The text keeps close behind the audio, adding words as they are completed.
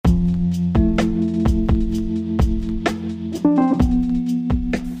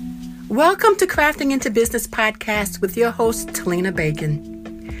Welcome to Crafting into Business podcast with your host, Talina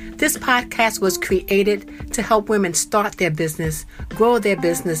Bacon. This podcast was created to help women start their business, grow their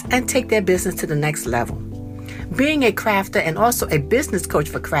business, and take their business to the next level. Being a crafter and also a business coach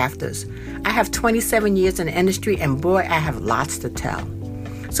for crafters, I have 27 years in the industry, and boy, I have lots to tell.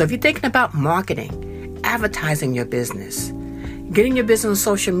 So if you're thinking about marketing, advertising your business, getting your business on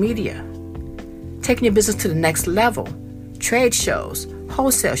social media, taking your business to the next level, trade shows,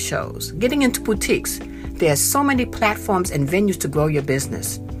 wholesale shows, getting into boutiques, there are so many platforms and venues to grow your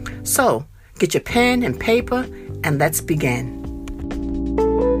business. So get your pen and paper and let's begin.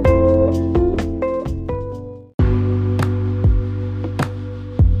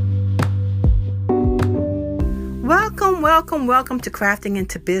 Welcome to Crafting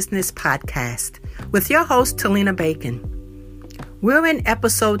into Business podcast with your host, Talina Bacon. We're in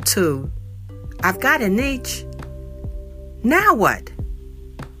episode 2. I've got a niche. Now what?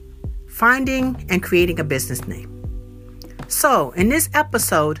 Finding and creating a business name. So in this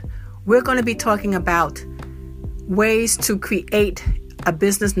episode, we're going to be talking about ways to create a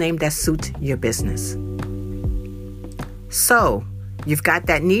business name that suits your business. So you've got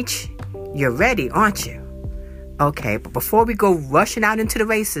that niche. You're ready, aren't you? Okay, but before we go rushing out into the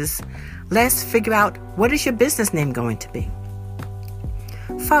races, let's figure out what is your business name going to be.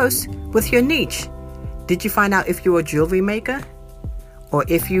 First, with your niche, did you find out if you're a jewelry maker? Or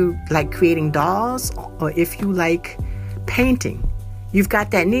if you like creating dolls? Or if you like painting? You've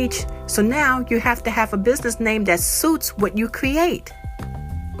got that niche, so now you have to have a business name that suits what you create.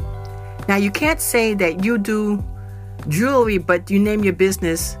 Now, you can't say that you do jewelry, but you name your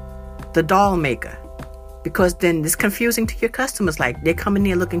business the doll maker. Because then it's confusing to your customers. Like, they're coming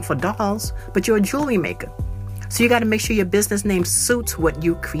there looking for dolls, but you're a jewelry maker. So you got to make sure your business name suits what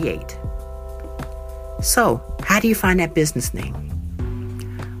you create. So how do you find that business name?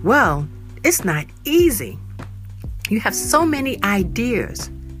 Well, it's not easy. You have so many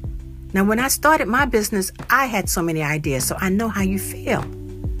ideas. Now, when I started my business, I had so many ideas, so I know how you feel.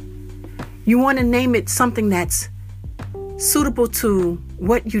 You want to name it something that's suitable to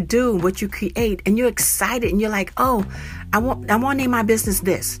what you do, what you create, and you're excited and you're like, oh, I want to name my business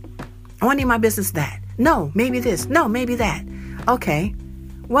this. I want to name my business that. No, maybe this. No, maybe that. Okay.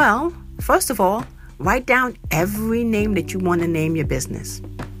 Well, first of all, write down every name that you want to name your business.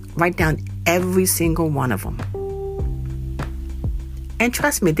 Write down every single one of them. And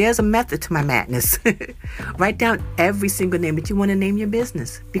trust me, there's a method to my madness. Write down every single name that you want to name your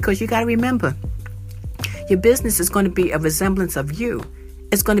business, because you got to remember, your business is going to be a resemblance of you.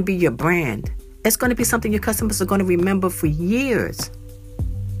 It's going to be your brand. It's going to be something your customers are going to remember for years.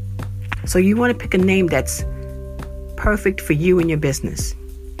 So you want to pick a name that's perfect for you and your business.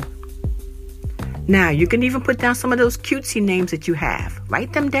 Now, you can even put down some of those cutesy names that you have.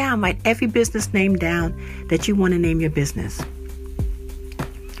 Write them down. Write every business name down that you want to name your business.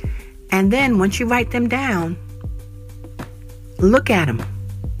 And then once you write them down, look at them.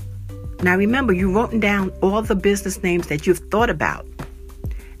 Now, remember, you wrote down all the business names that you've thought about.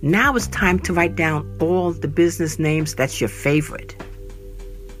 Now it's time to write down all the business names that's your favorite.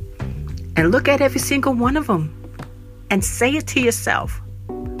 And look at every single one of them and say it to yourself.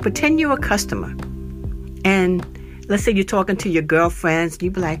 Pretend you're a customer. And let's say you're talking to your girlfriends.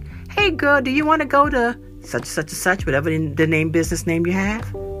 You be like, hey, girl, do you want to go to such and such, whatever the name, business name you have?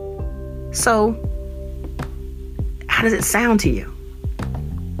 So how does it sound to you?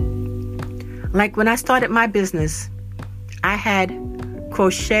 Like when I started my business, I had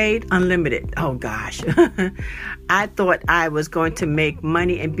Crocheted Unlimited. Oh gosh. I thought I was going to make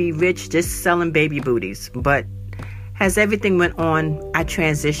money and be rich just selling baby booties. But as everything went on, I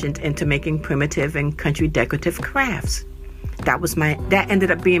transitioned into making primitive and country decorative crafts. That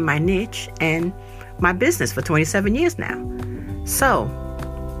ended up being my niche and my business for 27 years now. So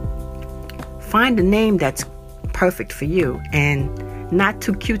find a name that's perfect for you and not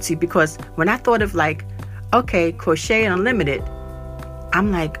too cutesy, because when I thought of like, okay, Crochet Unlimited,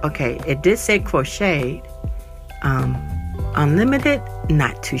 I'm like, okay, it did say Crochet Unlimited,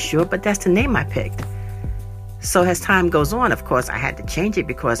 not too sure, but that's the name I picked. So as time goes on, of course, I had to change it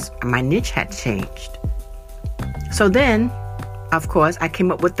because my niche had changed. So then, of course, I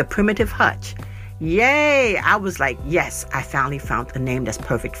came up with the Primitive Hutch. Yay! I was like, yes, I finally found a name that's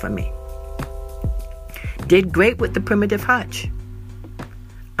perfect for me. Did great with the Primitive Hutch.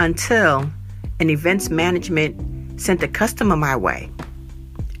 Until an events management sent a customer my way.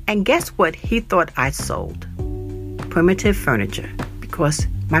 And guess what he thought I sold? Primitive furniture, because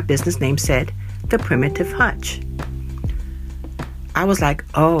my business name said the Primitive Hutch. I was like,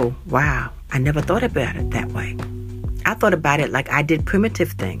 oh, wow, I never thought about it that way. I thought about it like I did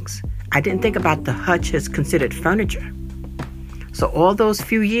primitive things. I didn't think about the hutch as considered furniture. So all those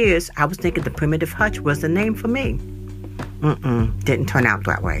few years, I was thinking the primitive hutch was the name for me. Didn't turn out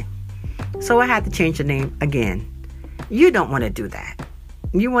that way. So I had to change the name again. You don't want to do that.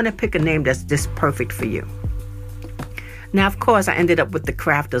 You want to pick a name that's just perfect for you. Now, of course, I ended up with the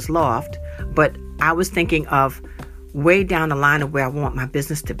Crafter's Loft, but I was thinking of way down the line of where I want my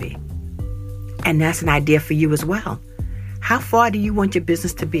business to be. And that's an idea for you as well. How far do you want your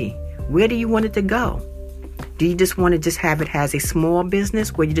business to be? Where do you want it to go? Do you just want to just have it as a small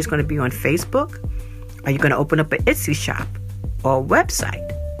business where you're just going to be on Facebook? Are you going to open up an Etsy shop or a website?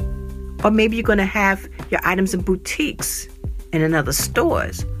 Or maybe you're going to have your items in boutiques and in other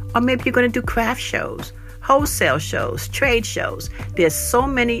stores. Or maybe you're going to do craft shows, wholesale shows, trade shows. There's so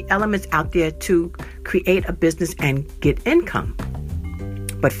many elements out there to create a business and get income.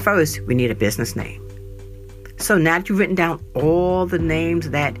 But first, we need a business name. So now that you've written down all the names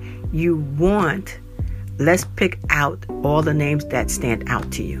that you want, let's pick out all the names that stand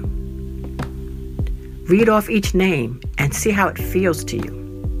out to you. Read off each name and see how it feels to you.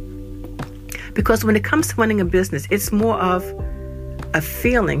 Because when it comes to running a business, it's more of a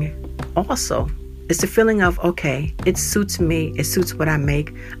feeling also. It's a feeling of, okay, it suits me. It suits what I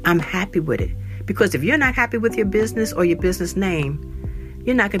make. I'm happy with it. Because if you're not happy with your business or your business name,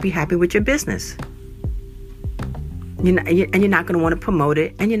 you're not going to be happy with your business. You're not going to want to promote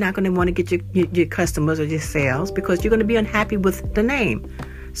it, and you're not going to want to get your customers or your sales because you're going to be unhappy with the name.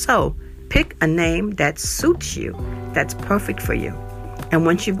 So pick a name that suits you, that's perfect for you. And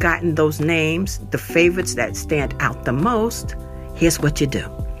once you've gotten those names, the favorites that stand out the most, here's what you do.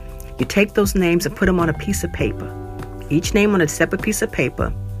 You take those names and put them on a piece of paper. Each name on a separate piece of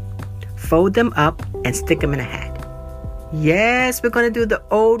paper. Fold them up and stick them in a hat. Yes, we're going to do the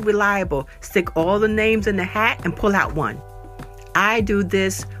old reliable. Stick all the names in the hat and pull out one. I do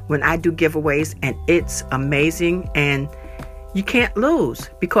this when I do giveaways, and it's amazing. And you can't lose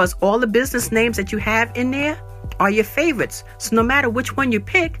because all the business names that you have in there are your favorites. So no matter which one you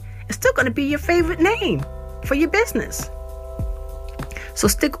pick, it's still going to be your favorite name for your business. So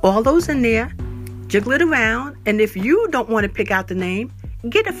stick all those in there, jiggle it around, and if you don't want to pick out the name,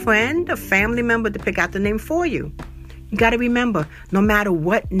 get a friend, a family member to pick out the name for you. You got to remember, no matter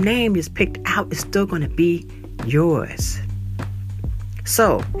what name is picked out, it's still going to be yours.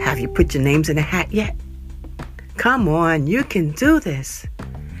 So, have you put your names in a hat yet? Come on, you can do this.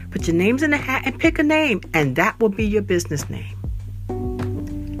 Put your names in the hat and pick a name, and that will be your business name.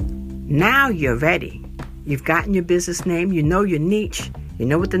 Now you're ready. You've gotten your business name. You know your niche. You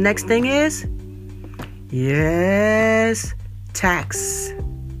know what the next thing is? Yes, tax.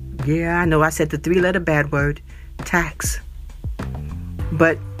 Yeah, I know I said the 3-letter bad word, tax.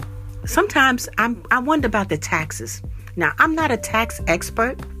 But sometimes I wonder about the taxes. Now, I'm not a tax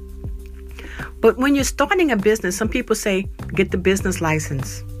expert, but when you're starting a business, some people say, get the business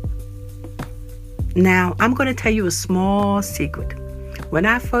license. Now, I'm going to tell you a small secret. When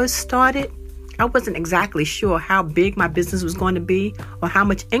I first started, I wasn't exactly sure how big my business was going to be or how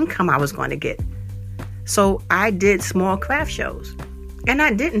much income I was going to get. So I did small craft shows, and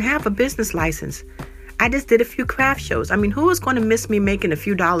I didn't have a business license. I just did a few craft shows. I mean, who was going to miss me making a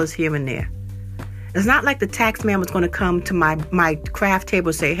few dollars here and there? It's not like the tax man was going to come to my craft table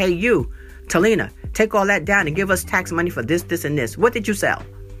and say, hey, you, Talina, take all that down and give us tax money for this, this, and this. What did you sell?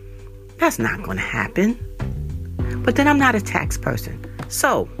 That's not going to happen. But then I'm not a tax person.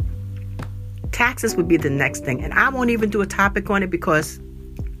 So taxes would be the next thing. And I won't even do a topic on it because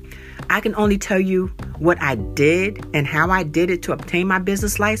I can only tell you what I did and how I did it to obtain my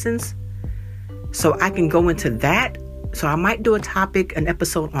business license. So I can go into that. So I might do a topic, an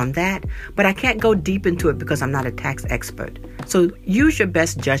episode on that, but I can't go deep into it because I'm not a tax expert. So use your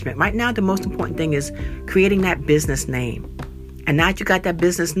best judgment. Right now, the most important thing is creating that business name. And now that you got that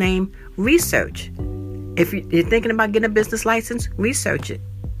business name, research. If you're thinking about getting a business license, research it.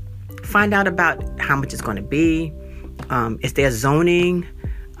 Find out about how much it's going to be. Is there zoning?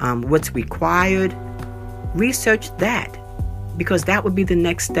 What's required? Research that, because that would be the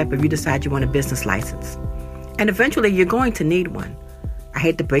next step if you decide you want a business license. And eventually you're going to need one. I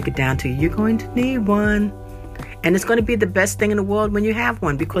hate to break it down to you. You're going to need one. And it's going to be the best thing in the world when you have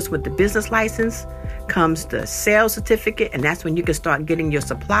one, because with the business license comes the sales certificate, and that's when you can start getting your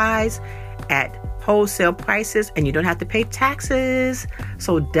supplies at wholesale prices and you don't have to pay taxes.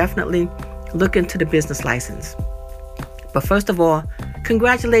 So definitely look into the business license. But first of all,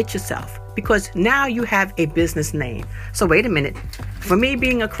 congratulate yourself, because now you have a business name. So wait a minute. For me,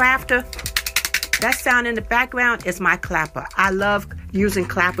 being a crafter, that sound in the background is my clapper. I love using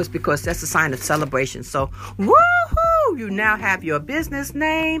clappers because that's a sign of celebration. So, woohoo! You now have your business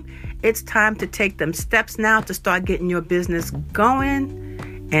name. It's time to take them steps now to start getting your business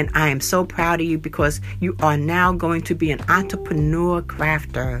going. And I am so proud of you because you are now going to be an entrepreneur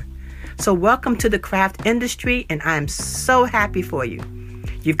crafter. So welcome to the craft industry, and I am so happy for you.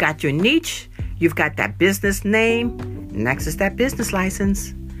 You've got your niche. You've got that business name. Next is that business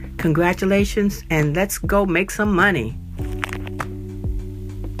license. Congratulations, and let's go make some money.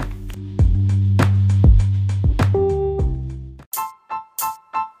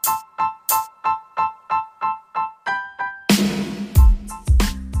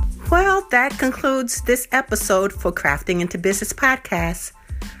 Well, that concludes this episode for Crafting into Business Podcast.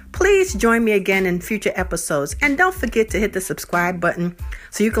 Please join me again in future episodes, and don't forget to hit the subscribe button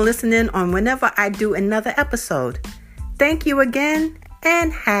so you can listen in on whenever I do another episode. Thank you again,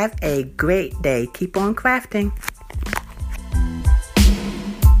 and have a great day. Keep on crafting.